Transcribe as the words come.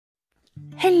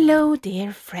Hello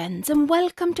dear friends and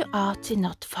welcome to Artsy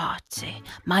Not Fartsy.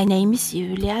 My name is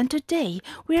Julia and today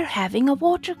we are having a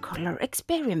watercolor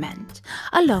experiment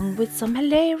along with some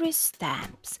hilarious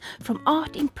stamps from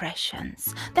art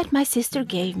impressions that my sister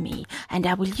gave me, and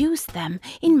I will use them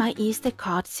in my Easter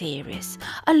card series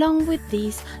along with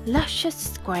these luscious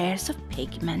squares of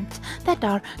pigment that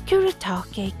are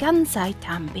Kuretake Gansai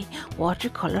Tambi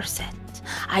watercolor set.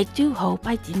 I do hope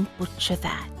I didn't butcher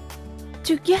that.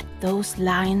 To get those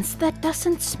lines that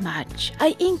doesn't smudge,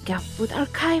 I ink up with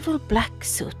archival black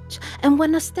soot, and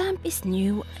when a stamp is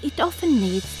new, it often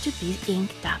needs to be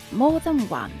inked up more than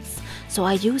once, so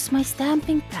I use my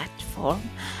stamping platform,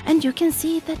 and you can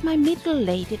see that my middle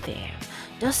lady there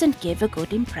doesn't give a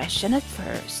good impression at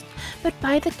first, but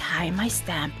by the time I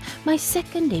stamp my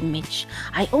second image,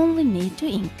 I only need to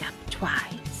ink up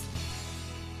twice.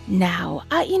 Now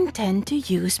I intend to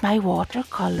use my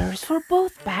watercolors for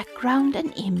both background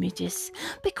and images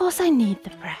because I need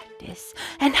the practice.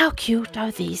 And how cute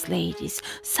are these ladies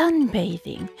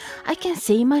sunbathing? I can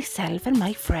see myself and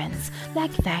my friends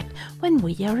like that when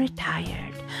we are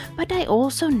retired. But I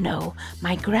also know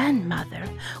my grandmother,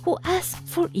 who asked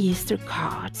for Easter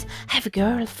cards, have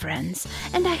girlfriends,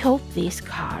 and I hope these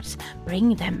cards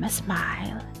bring them a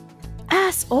smile.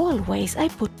 As always, I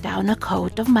put down a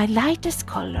coat of my lightest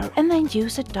color and then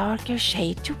use a darker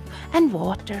shade and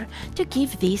water to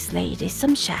give these ladies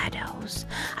some shadows.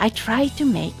 I try to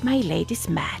make my ladies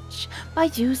match by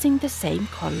using the same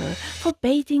color for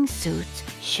bathing suits,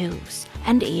 shoes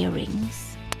and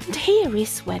earrings. And here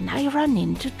is when I run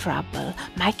into trouble.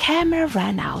 My camera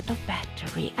ran out of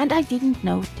battery and I didn't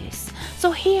notice.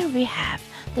 So here we have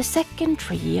the second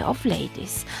trio of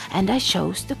ladies, and I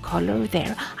chose to color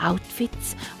their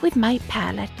outfits with my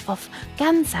palette of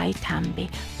Gansai Tambi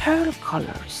Pearl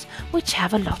colors, which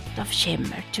have a lot of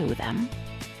shimmer to them.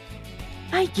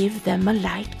 I give them a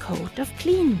light coat of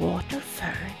clean water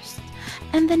first,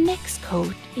 and the next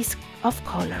coat of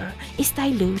color is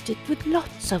diluted with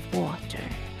lots of water.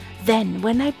 Then,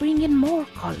 when I bring in more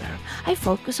color, I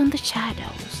focus on the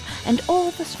shadows and all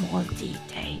the small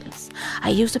details. I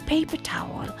use a paper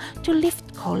towel to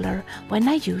lift color when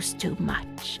I use too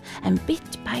much, and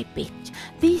bit by bit,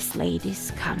 these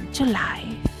ladies come to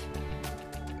life.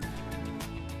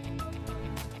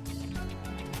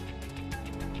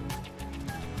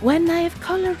 When I have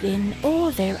colored in all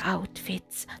their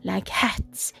outfits, like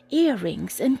hats,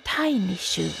 earrings and tiny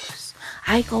shoes,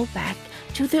 I go back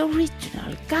to the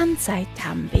original Gansai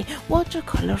Tambi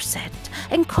watercolor set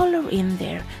and color in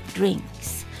their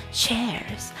drinks,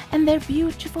 chairs and their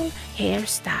beautiful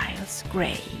hairstyles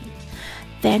grey.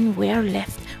 Then we are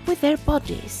left with their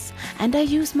bodies, and I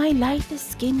use my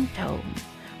lightest skin tone.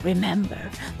 Remember,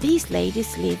 these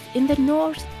ladies live in the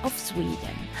north of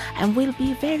Sweden and will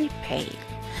be very pale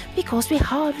because we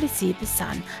hardly see the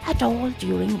sun at all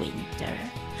during winter.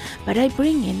 But I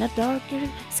bring in a darker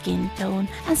skin tone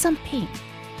and some pink.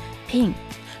 Pink,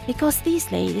 because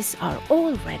these ladies are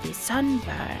already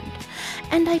sunburned,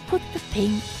 and I put the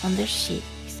pink on their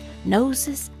cheeks,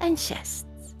 noses and chests.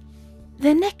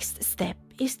 The next step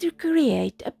is to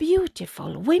create a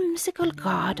beautiful, whimsical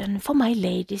garden for my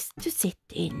ladies to sit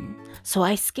in. So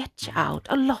I sketch out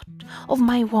a lot of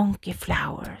my wonky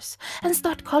flowers and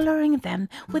start coloring them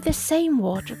with the same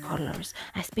watercolors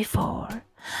as before.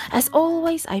 As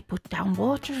always, I put down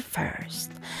water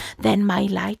first, then my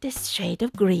lightest shade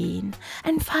of green,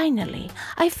 and finally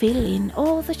I fill in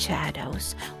all the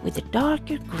shadows with a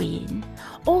darker green,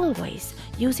 always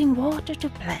using water to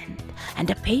blend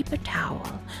and a paper towel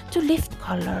to lift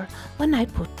color when I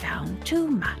put down too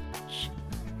much.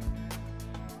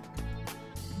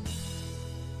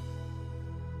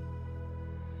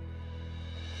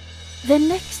 The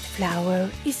next flower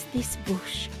is this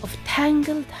bush of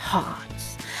tangled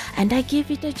hearts, and I give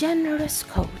it a generous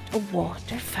coat of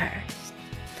water first.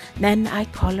 Then I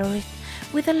color it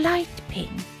with a light pink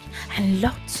and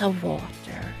lots of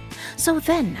water, so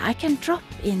then I can drop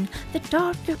in the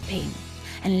darker pink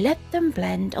and let them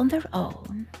blend on their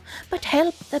own, but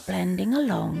help the blending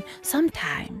along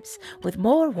sometimes with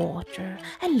more water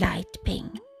and light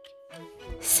pink.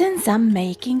 Since I'm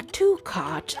making 2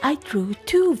 cards, I drew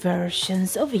 2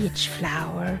 versions of each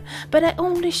flower, but I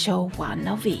only show one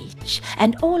of each,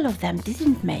 and all of them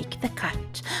didn't make the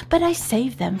cut, but I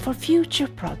saved them for future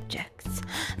projects.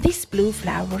 This blue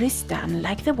flower is done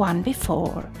like the one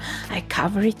before. I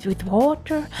cover it with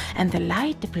water and the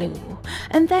light blue,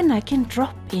 and then I can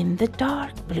drop in the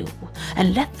dark blue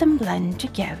and let them blend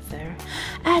together,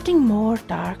 adding more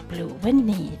dark blue when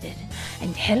needed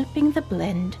and helping the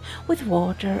blend with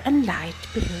water and light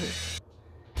blue.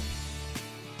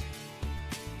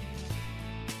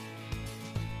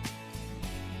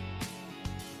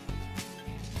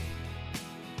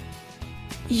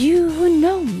 You who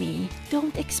know me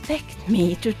don't expect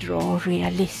me to draw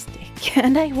realistic,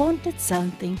 and I wanted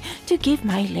something to give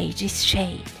my ladies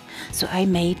shade, so I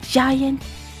made giant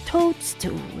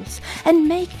toadstools and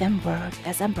make them work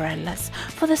as umbrellas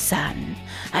for the sun.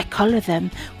 I color them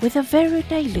with a very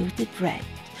diluted red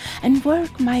and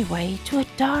work my way to a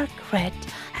dark red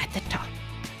at the top.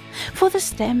 For the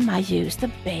stem I used a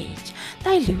beige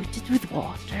diluted with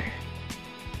water.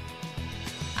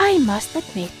 I must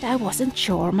admit I wasn't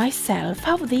sure myself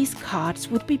how these cards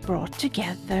would be brought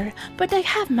together, but I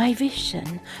have my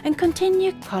vision and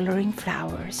continue coloring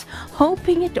flowers,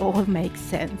 hoping it all makes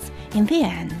sense in the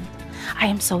end. I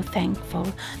am so thankful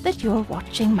that you're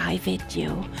watching my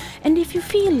video, and if you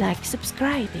feel like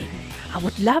subscribing, I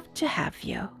would love to have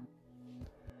you.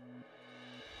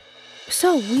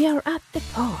 So we are at the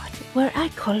part where I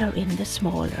color in the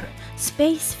smaller,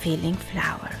 space-filling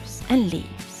flowers and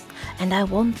leaves. And I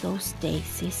want those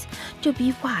daisies to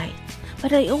be white,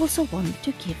 but I also want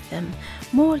to give them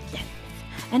more depth.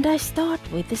 And I start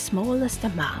with the smallest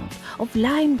amount of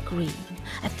lime green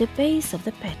at the base of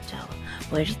the petal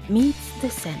where it meets the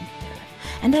center.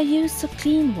 And I use some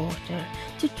clean water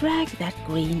to drag that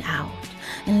green out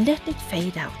and let it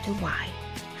fade out to white.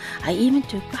 I even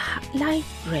took a light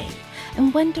gray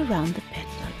and went around the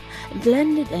petal and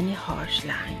blended any harsh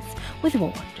lines with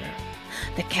water.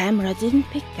 The camera didn't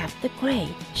pick up the grey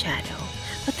shadow,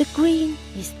 but the green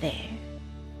is there.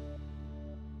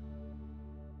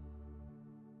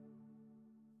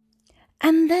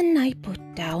 And then I put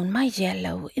down my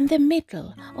yellow in the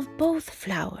middle of both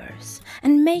flowers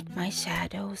and make my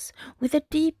shadows with a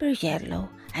deeper yellow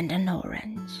and an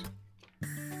orange.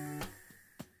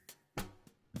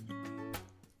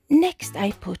 Next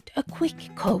I put a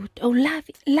quick coat of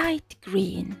light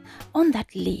green on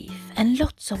that leaf and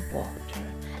lots of water,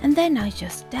 and then I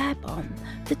just dab on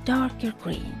the darker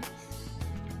greens.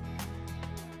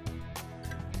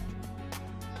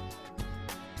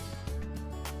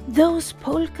 Those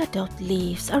polka dot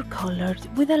leaves are colored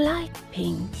with a light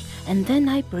pink, and then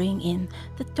I bring in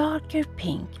the darker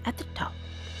pink at the top.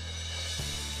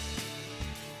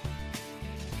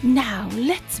 Now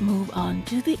let's move on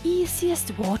to the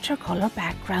easiest watercolor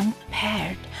background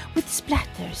paired with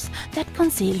splatters that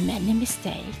conceal many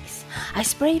mistakes. I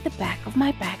spray the back of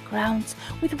my backgrounds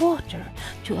with water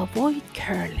to avoid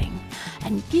curling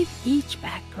and give each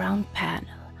background panel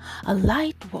a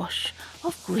light wash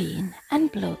of green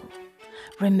and blue.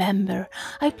 Remember,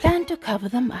 I plan to cover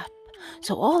them up,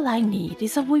 so all I need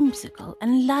is a whimsical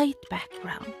and light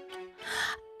background.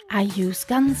 I use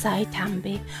Gansai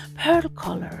Tambi Pearl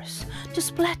colors to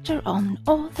splatter on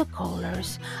all the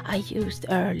colors I used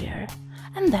earlier,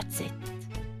 and that's it.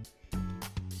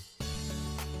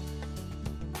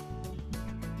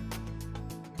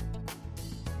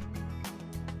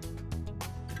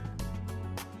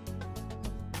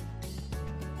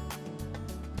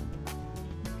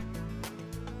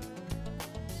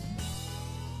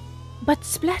 But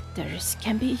splatters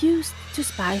can be used to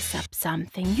spice up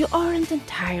something you aren't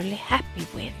entirely happy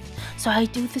with, so I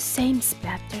do the same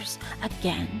splatters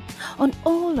again on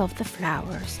all of the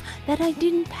flowers that I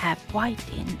didn't have white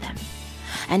in them.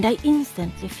 And I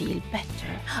instantly feel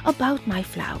better about my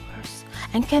flowers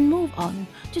and can move on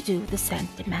to do the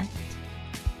sentiment.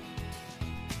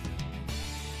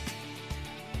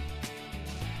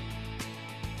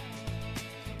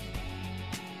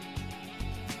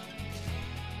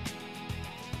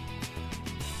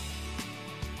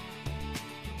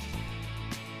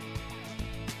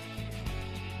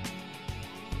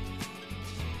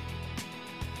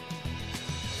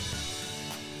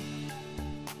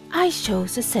 I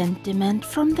chose a sentiment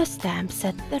from the stamp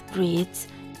set that reads,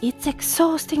 "It's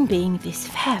exhausting being this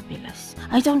fabulous.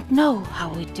 I don't know how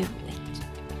we do it."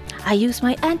 I use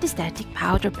my anti-static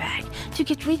powder bag to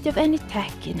get rid of any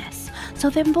tackiness,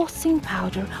 so the embossing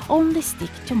powder only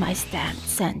sticks to my stamped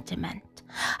sentiment.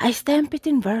 I stamp it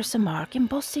in Versamark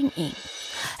embossing ink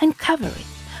and cover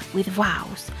it with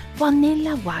Wow's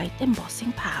vanilla white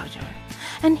embossing powder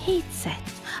and heat set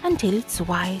until it's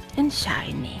white and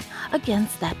shiny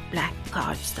against that black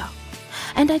cardstock,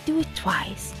 and I do it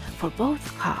twice for both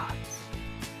cards.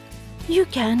 You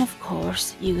can of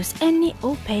course use any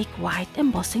opaque white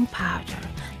embossing powder.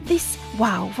 This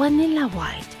Wow Vanilla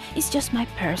White is just my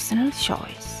personal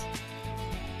choice.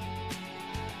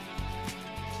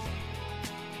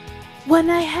 When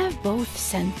I have both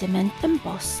sentiment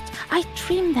embossed, I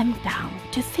trim them down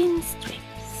to thin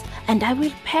strips, and I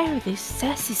will pair this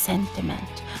sassy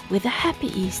sentiment with a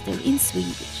happy Easter in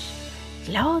Swedish,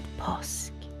 Glad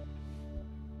påsk.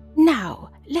 Now,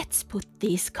 let's put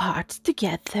these cards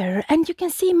together and you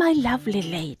can see my lovely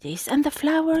ladies and the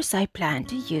flowers I plan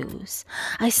to use.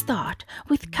 I start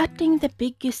with cutting the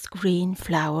biggest green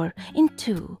flower in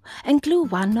two and glue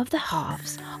one of the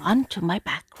halves onto my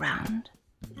background.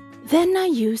 Then I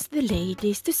use the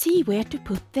ladies to see where to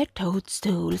put their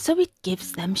toadstool so it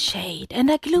gives them shade,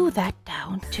 and I glue that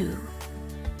down too.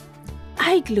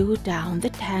 I glue down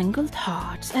the tangled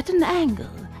hearts at an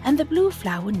angle and the blue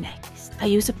flower next. I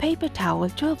use a paper towel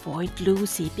to avoid glue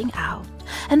seeping out,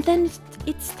 and then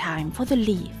it's time for the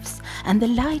leaves and the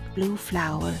light blue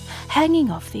flower hanging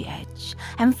off the edge,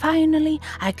 and finally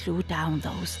I glue down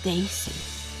those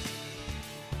daisies.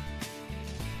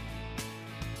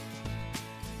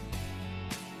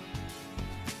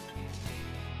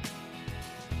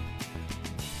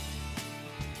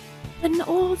 When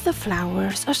all the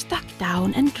flowers are stuck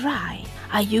down and dry,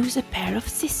 I use a pair of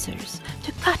scissors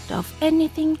to cut off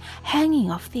anything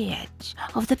hanging off the edge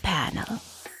of the panel.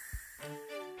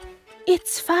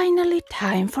 It's finally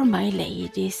time for my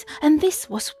ladies, and this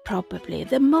was probably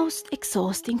the most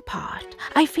exhausting part.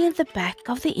 I fill the back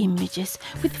of the images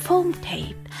with foam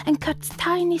tape and cut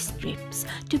tiny strips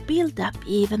to build up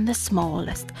even the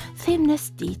smallest,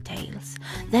 thinnest details.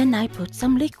 Then I put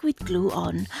some liquid glue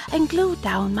on and glue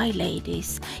down my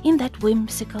ladies in that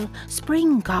whimsical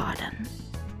spring garden.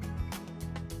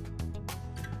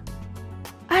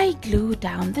 I glue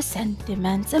down the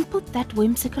sentiments and put that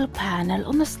whimsical panel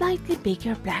on a slightly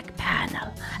bigger black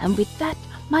panel, and with that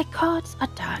my cards are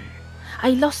done. I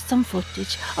lost some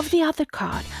footage of the other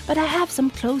card, but I have some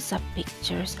close-up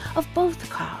pictures of both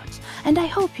cards, and I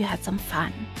hope you had some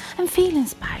fun and feel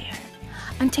inspired.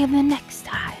 Until the next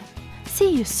time, see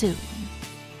you soon.